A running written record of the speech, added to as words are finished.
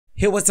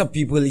Hey, what's up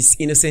people, it's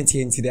Innocent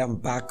here and today I'm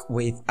back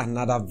with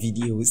another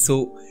video.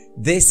 So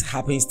this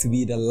happens to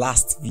be the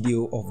last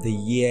video of the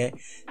year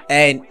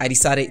and I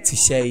decided to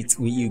share it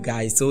with you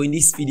guys. So in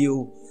this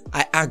video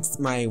I asked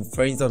my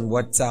friends on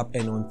WhatsApp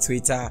and on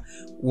Twitter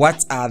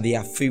what are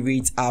their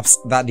favorite apps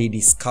that they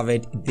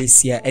discovered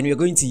this year, and we're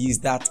going to use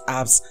that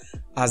apps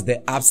as the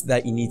apps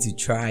that you need to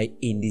try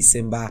in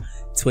December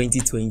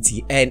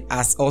 2020. And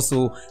as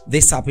also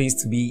this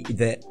happens to be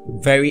the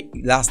very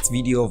last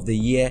video of the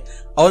year,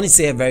 I want to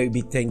say a very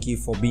big thank you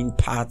for being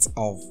part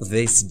of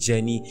this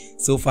journey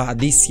so far.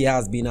 This year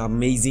has been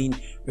amazing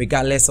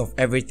regardless of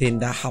everything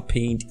that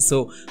happened.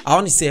 So I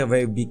want to say a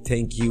very big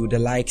thank you. The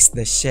likes,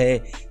 the share,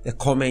 the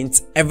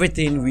comments,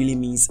 everything really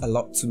means a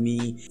lot to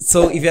me.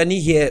 So if you're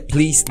new here,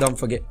 please don't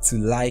forget to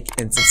like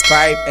and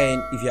subscribe,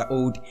 and if you're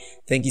old,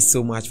 thank you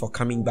so much for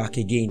coming back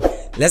again.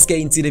 Let's get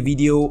into the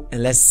video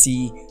and let's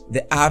see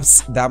the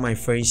apps that my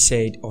friends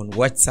shared on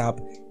WhatsApp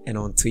and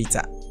on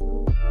Twitter.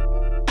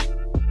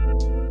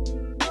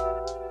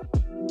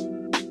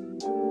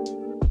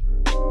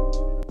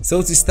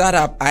 So to start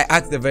up, I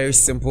asked a very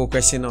simple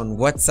question on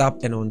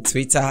WhatsApp and on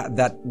Twitter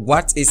that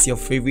what is your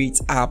favorite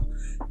app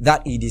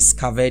that you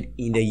discovered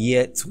in the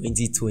year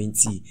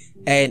 2020?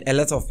 And a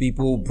lot of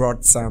people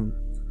brought some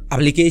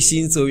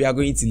applications, so we are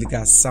going to look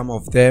at some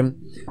of them.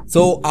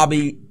 So I'll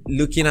be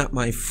looking at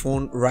my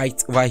phone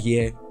right over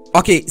here.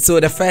 Okay, so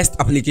the first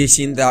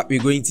application that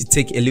we're going to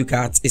take a look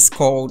at is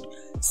called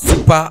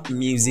Super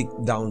Music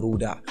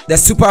Downloader. The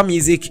Super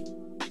Music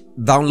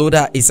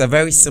Downloader is a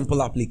very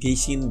simple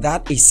application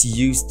that is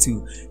used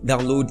to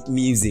download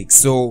music.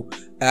 So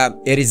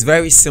it is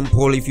very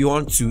simple. If you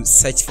want to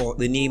search for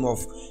the name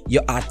of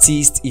your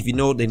artist, if you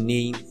know the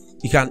name,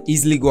 you can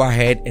easily go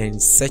ahead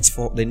and search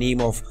for the name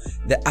of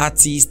the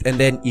artist, and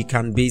then you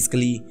can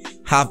basically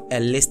have a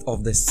list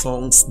of the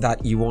songs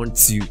that you want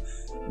to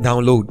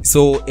download.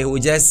 So it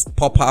will just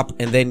pop up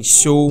and then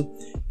show,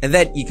 and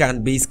then you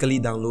can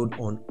basically download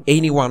on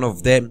any one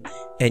of them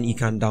and you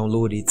can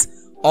download it.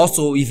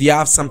 Also, if you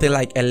have something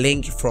like a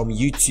link from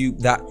YouTube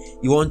that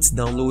you want to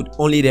download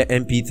only the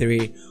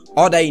MP3,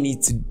 all that you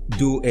need to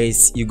do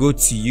is you go to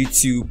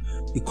YouTube,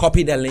 you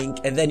copy the link,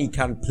 and then you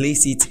can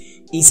place it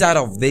inside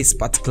of this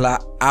particular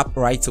app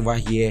right over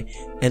here,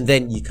 and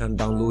then you can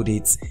download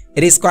it.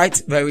 It is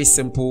quite very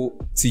simple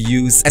to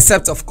use,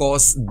 except of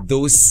course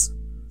those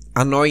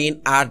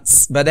annoying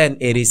ads, but then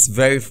it is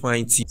very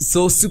fine to use.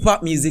 So Super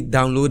Music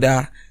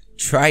Downloader,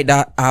 try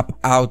that app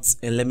out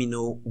and let me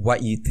know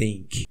what you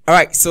think. All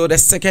right, so the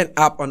second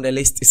app on the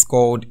list is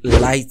called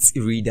Light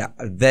Reader.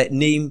 The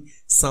name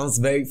sounds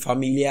very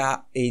familiar.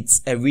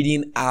 It's a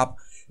reading app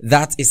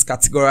that is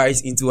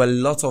categorized into a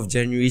lot of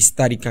genres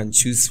that you can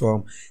choose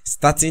from,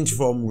 starting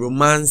from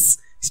romance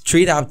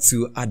straight up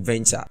to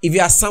adventure. If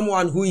you are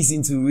someone who is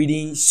into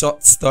reading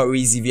short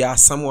stories, if you are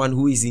someone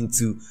who is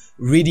into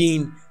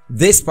reading,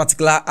 this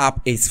particular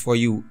app is for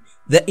you.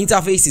 The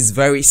interface is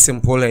very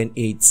simple and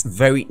it's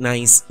very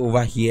nice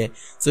over here.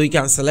 So you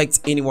can select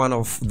any one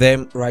of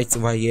them right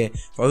over here.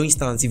 For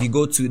instance, if you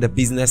go to the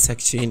business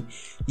section,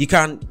 you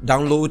can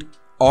download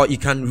or you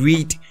can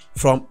read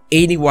from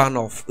any one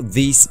of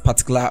these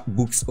particular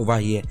books over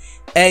here.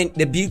 And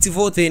the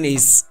beautiful thing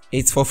is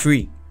it's for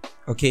free.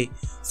 Okay,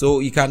 so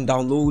you can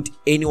download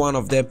any one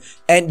of them,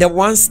 and the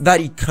ones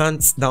that you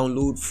can't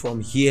download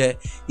from here,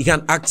 you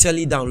can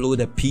actually download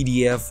the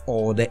PDF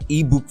or the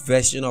ebook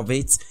version of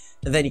it,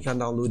 and then you can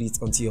download it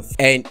onto your phone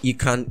and you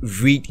can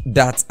read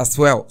that as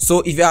well. So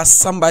if you are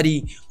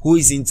somebody who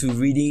is into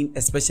reading,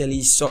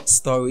 especially short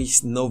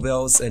stories,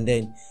 novels, and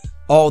then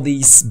all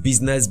these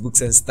business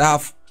books and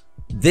stuff,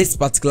 this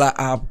particular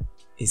app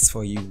is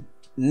for you.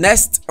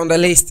 Next on the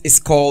list is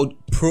called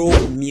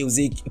Pro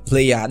Music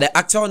Player. The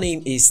actual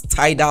name is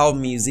Tidal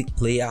Music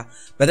Player,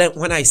 but then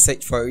when I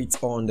searched for it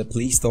on the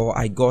Play Store,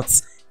 I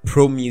got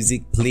Pro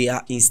Music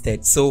Player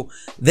instead. So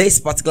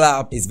this particular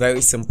app is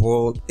very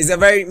simple. It's a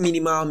very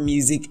minimal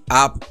music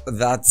app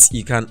that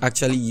you can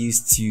actually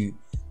use to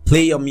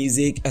play your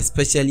music,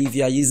 especially if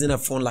you are using a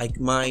phone like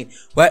mine,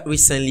 where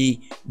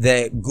recently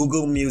the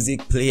Google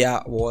Music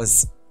Player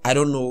was, I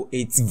don't know,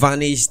 it's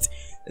vanished.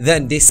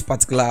 Then this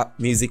particular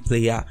music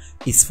player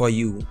is for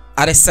you.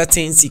 At the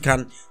settings, you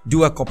can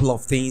do a couple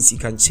of things. You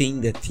can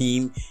change the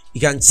theme, you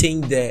can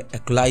change the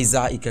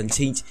equalizer, you can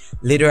change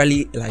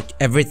literally like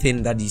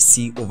everything that you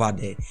see over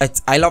there.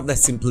 But I love the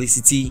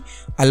simplicity,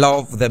 I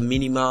love the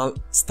minimal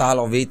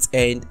style of it,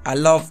 and I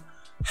love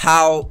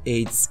how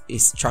it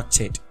is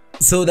structured.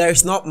 So there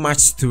is not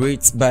much to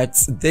it, but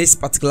this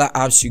particular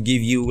app should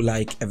give you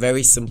like a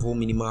very simple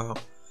minimal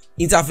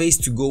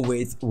interface to go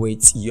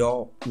with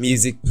your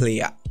music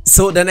player.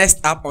 So the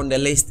next app on the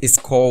list is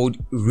called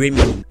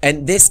Remy,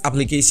 and this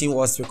application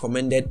was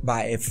recommended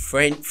by a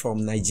friend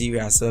from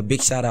Nigeria, so a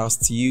big shout out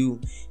to you.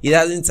 He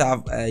doesn't have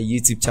a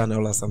YouTube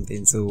channel or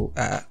something, so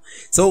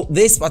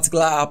this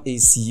particular app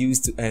is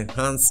used to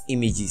enhance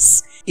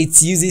images.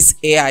 It uses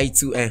AI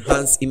to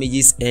enhance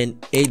images,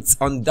 and it's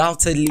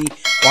undoubtedly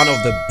one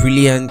of the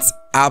brilliant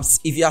apps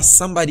if you are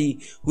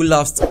somebody who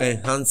loves to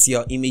enhance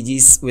your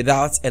images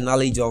without a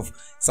knowledge of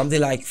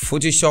something like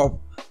Photoshop.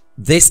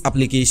 this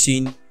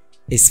application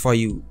is for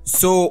you.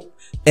 So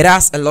it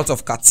has a lot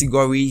of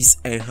categories,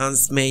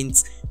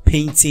 enhancements,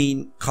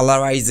 painting,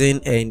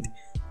 colorizing, and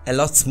a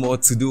lot more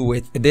to do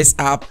with this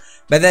app.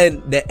 But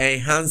then the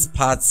enhanced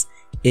part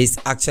is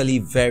actually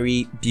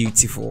very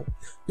beautiful.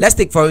 Let's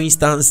take for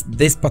instance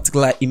this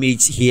particular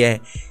image here.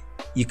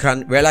 You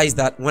can realize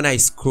that when I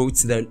scroll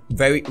to the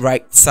very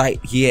right side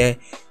here,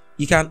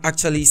 you can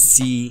actually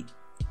see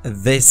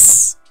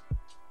this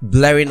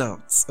blurring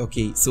out.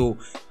 Okay, so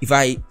if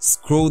I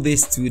scroll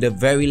this to the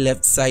very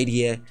left side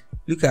here,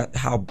 look at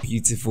how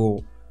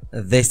beautiful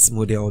this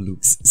model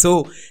looks.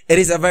 So it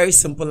is a very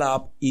simple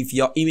app. If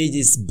your image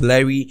is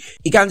blurry,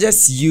 you can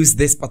just use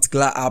this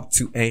particular app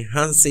to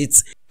enhance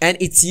it, and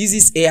it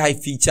uses AI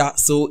feature.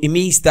 So it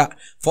means that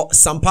for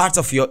some part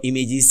of your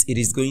images, it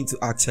is going to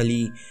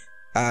actually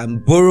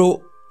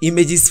borrow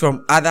images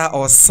from other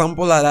or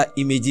sample other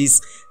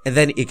images, and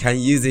then it can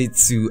use it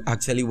to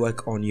actually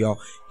work on your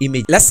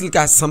image. Let's look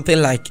at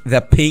something like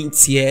the paint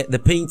here. The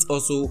paint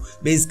also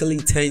basically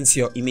turns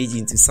your image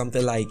into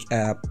something like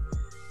a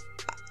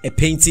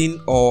painting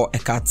or a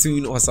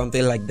cartoon or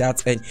something like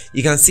that, and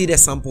you can see the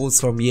samples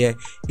from here.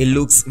 It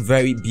looks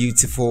very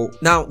beautiful.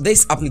 Now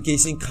this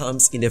application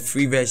comes in the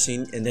free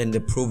version and then the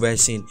pro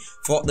version.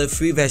 For the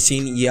free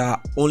version, you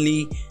are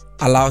only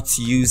allowed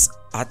to use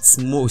at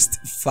most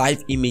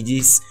 5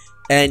 images,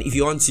 and if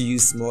you want to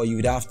use more, you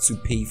would have to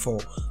pay for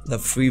the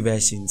free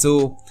version.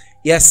 So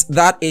yes,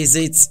 that is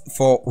it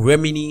for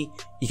Remini.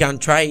 You can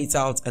try it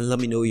out and let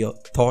me know your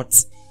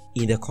thoughts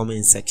in the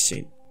comment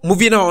section.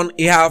 Moving on,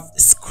 you have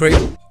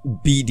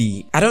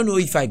ScriptBD. I don't know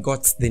if I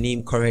got the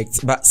name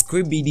correct, but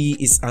ScriptBD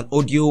is an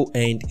audio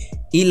and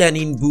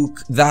e-learning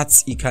book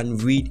that you can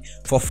read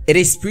for. It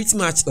is pretty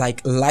much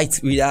like Light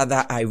Reader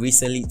that I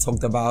recently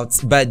talked about,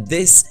 but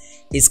this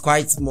is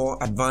quite more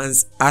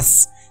advanced,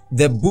 as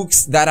the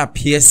books that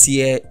appears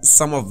here,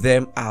 some of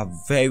them are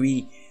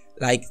very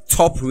like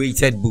top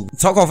rated books.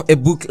 Talk of a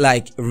book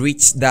like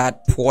Rich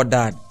Dad Poor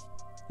Dad,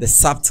 the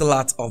subtle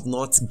art of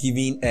not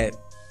giving a,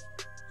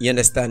 you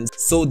understand?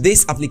 So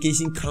this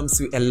application comes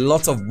with a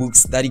lot of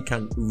books that you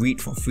can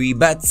read for free,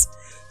 but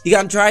you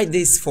can try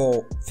this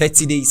for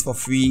 30 days for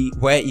free,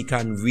 where you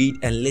can read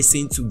and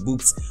listen to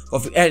books for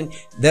free. And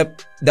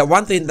the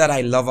one thing that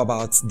I love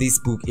about this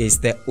book is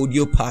the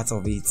audio part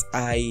of it.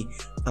 I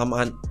am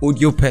an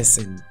audio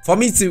person. For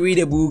me to read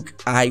a book,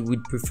 I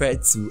would prefer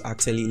to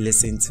actually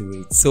listen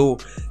to it. So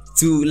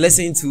to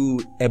listen to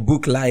a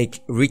book like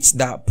Rich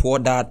Dad Poor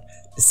Dad,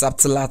 the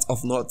subtle art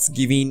of not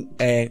giving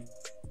a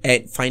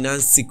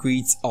finance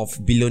secrets of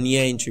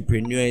billionaire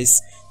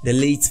entrepreneurs, the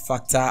late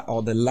factor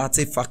or the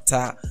latte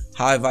factor,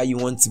 however you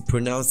want to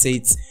pronounce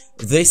it,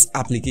 this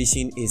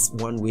application is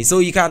one way. So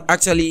you can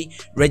actually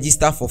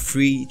register for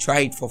free, try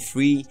it for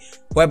free,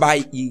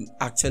 whereby you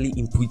actually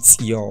input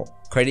your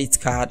credit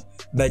card,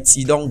 but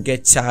you don't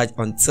get charged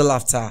until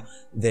after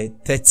the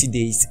 30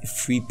 days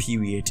free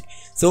period.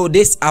 So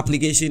this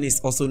application is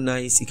also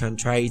nice. You can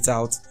try it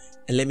out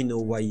and let me know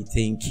what you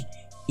think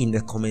in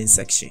the comment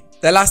section.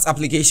 The last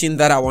application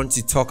that I want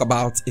to talk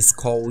about is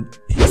called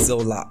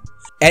PixelLab.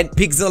 And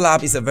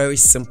PixelLab is a very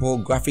simple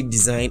graphic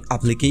design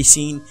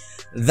application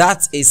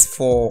that is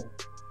for,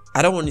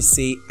 I don't want to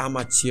say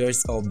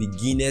amateurs or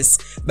beginners,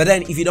 but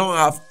then if you don't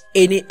have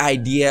any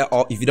idea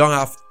or if you don't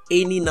have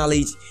any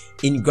knowledge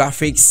in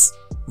graphics,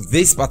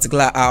 this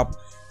particular app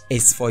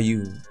is for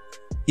you.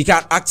 You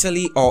can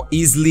actually or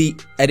easily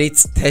edit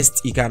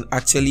text. You can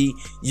actually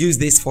use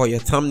this for your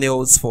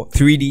thumbnails, for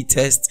 3D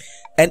tests,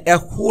 and a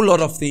whole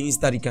lot of things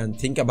that you can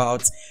think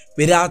about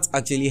without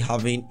actually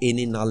having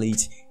any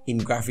knowledge in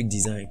graphic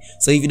design.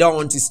 So if you don't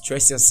want to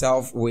stress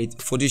yourself with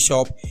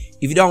Photoshop,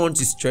 if you don't want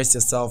to stress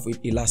yourself with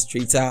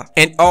Illustrator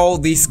and all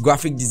these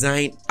graphic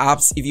design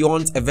apps, if you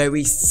want a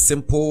very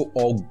simple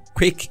or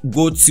quick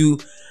go-to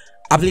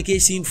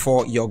application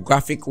for your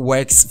graphic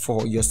works,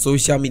 for your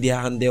social media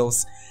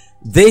handles,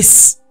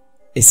 this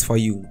is for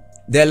you.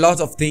 There are a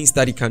lot of things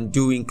that you can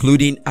do,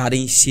 including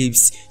adding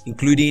shapes,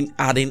 including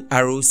adding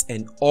arrows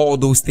and all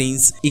those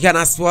things. You can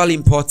as well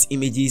import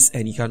images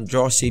and you can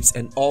draw shapes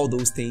and all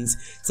those things.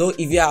 So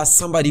if you are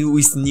somebody who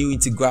is new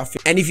into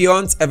graphics and if you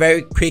want a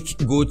very quick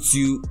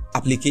go-to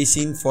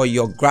application for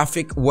your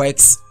graphic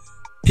works,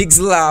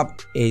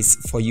 PixelLab is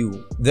for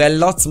you. There are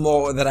lots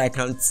more that I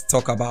can't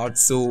talk about,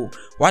 so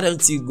why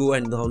don't you go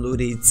and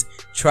download it,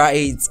 try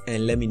it,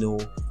 and let me know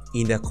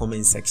in the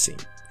comment section.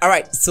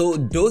 Alright, so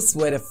those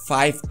were the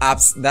 5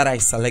 apps that I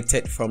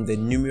selected from the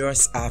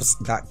numerous apps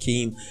that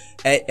came.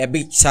 A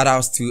big shout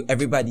out to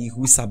everybody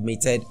who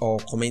submitted or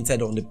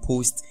commented on the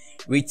post,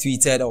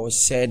 retweeted or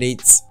shared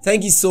it.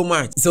 Thank you so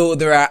much. So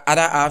there are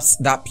other apps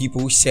that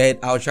people shared.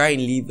 I'll try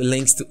and leave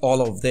links to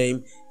all of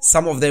them.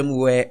 Some of them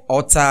were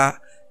Otter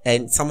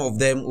and some of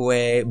them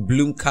were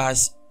Bloom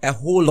Cash, a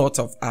whole lot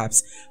of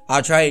apps.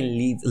 I'll try and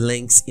leave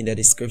links in the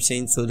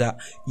description so that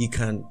you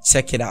can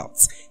check it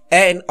out.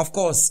 And of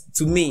course,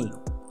 to me,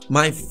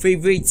 my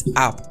favorite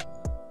app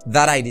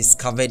that I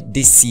discovered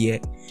this year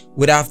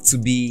would have to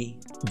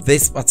be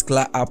this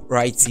particular app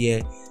right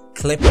here,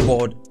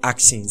 clipboard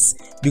actions,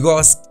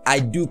 because I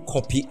do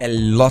copy a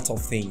lot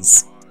of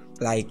things.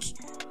 Like,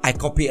 I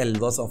copy a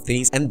lot of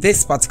things, and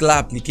this particular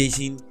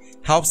application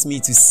helps me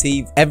to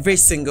save every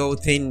single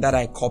thing that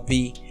I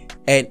copy,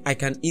 and I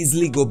can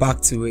easily go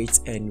back to it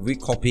and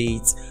recopy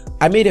it.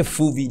 I made a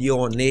full video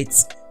on it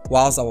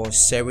whilst I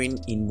was sharing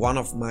in one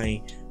of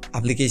my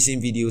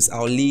application videos.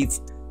 I'll leave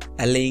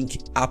a link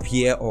up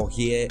here or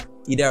here,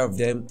 either of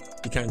them.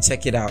 You can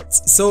check it out.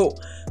 So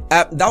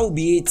that will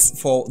be it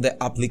for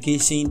the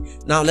application.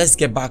 Now let's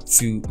get back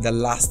to the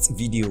last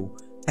video.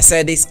 I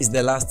said this is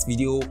the last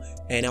video,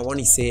 and I want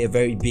to say a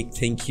very big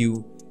thank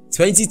you.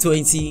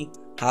 2020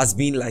 has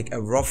been like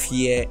a rough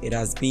year. It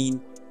has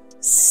been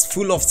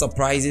full of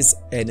surprises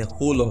and a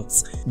whole lot,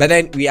 but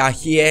then we are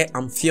here.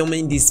 I'm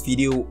filming this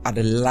video at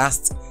the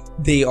last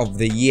day of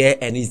the year,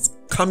 and it's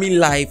coming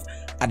live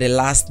at the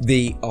last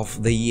day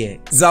of the year.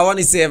 So I want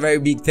to say a very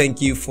big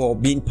thank you for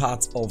being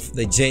part of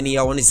the journey.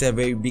 I want to say a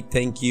very big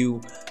thank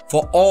you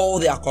for all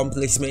the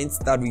accomplishments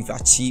that we've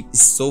achieved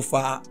so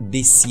far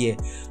this year.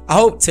 I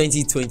hope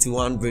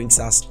 2021 brings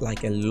us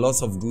like a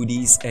lot of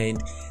goodies,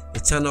 and the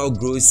channel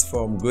grows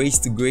from grace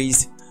to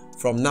grace,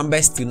 from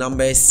numbers to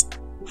numbers.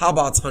 How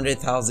about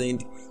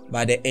 100,000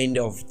 by the end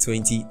of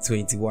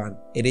 2021?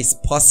 It is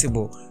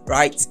possible,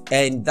 right?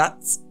 And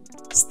that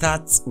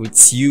starts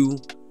with you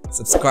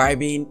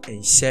subscribing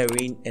and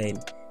sharing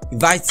and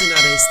inviting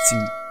others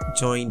to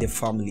join the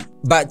family.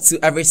 But to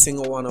every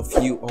single one of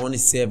you, I want to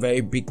say a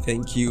very big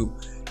thank you.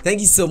 Thank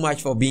you so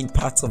much for being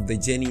part of the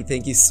journey.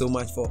 Thank you so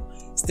much for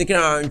sticking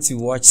around to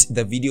watch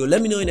the video.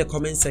 Let me know in the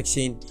comment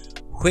section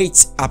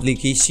which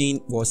application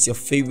was your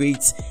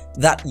favorite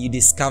that you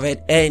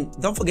discovered, and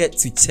don't forget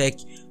to check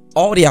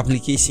all the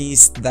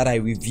applications that I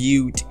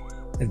reviewed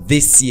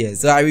this year.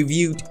 So I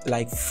reviewed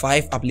like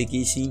 5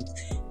 applications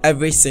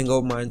every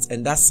single month,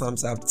 and that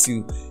sums up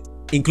to,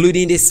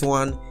 including this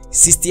one,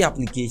 60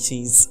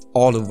 applications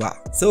all over.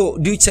 So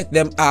do check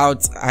them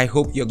out. I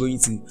hope you're going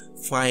to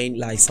find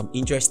like some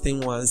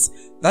interesting ones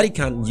that you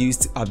can use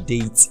to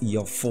update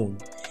your phone.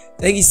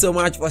 Thank you so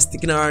much for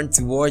sticking around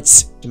to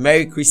watch.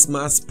 Merry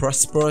Christmas,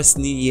 prosperous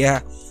New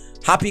Year,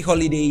 happy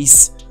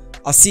holidays.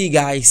 I'll see you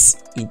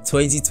guys in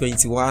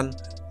 2021.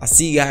 I'll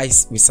see you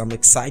guys with some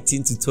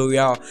exciting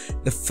tutorial.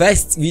 The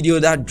first video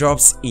that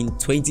drops in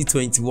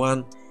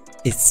 2021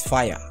 is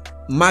fire.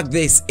 Mark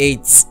this,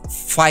 it's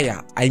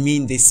fire. I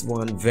mean this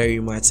one very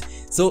much.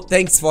 So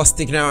thanks for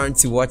sticking around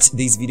to watch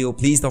this video.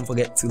 Please don't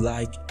forget to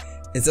like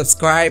and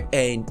subscribe,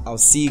 and I'll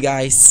see you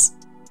guys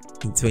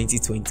in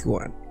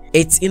 2021.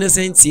 It's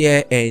Innocent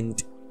here,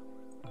 and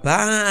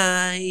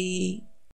bye.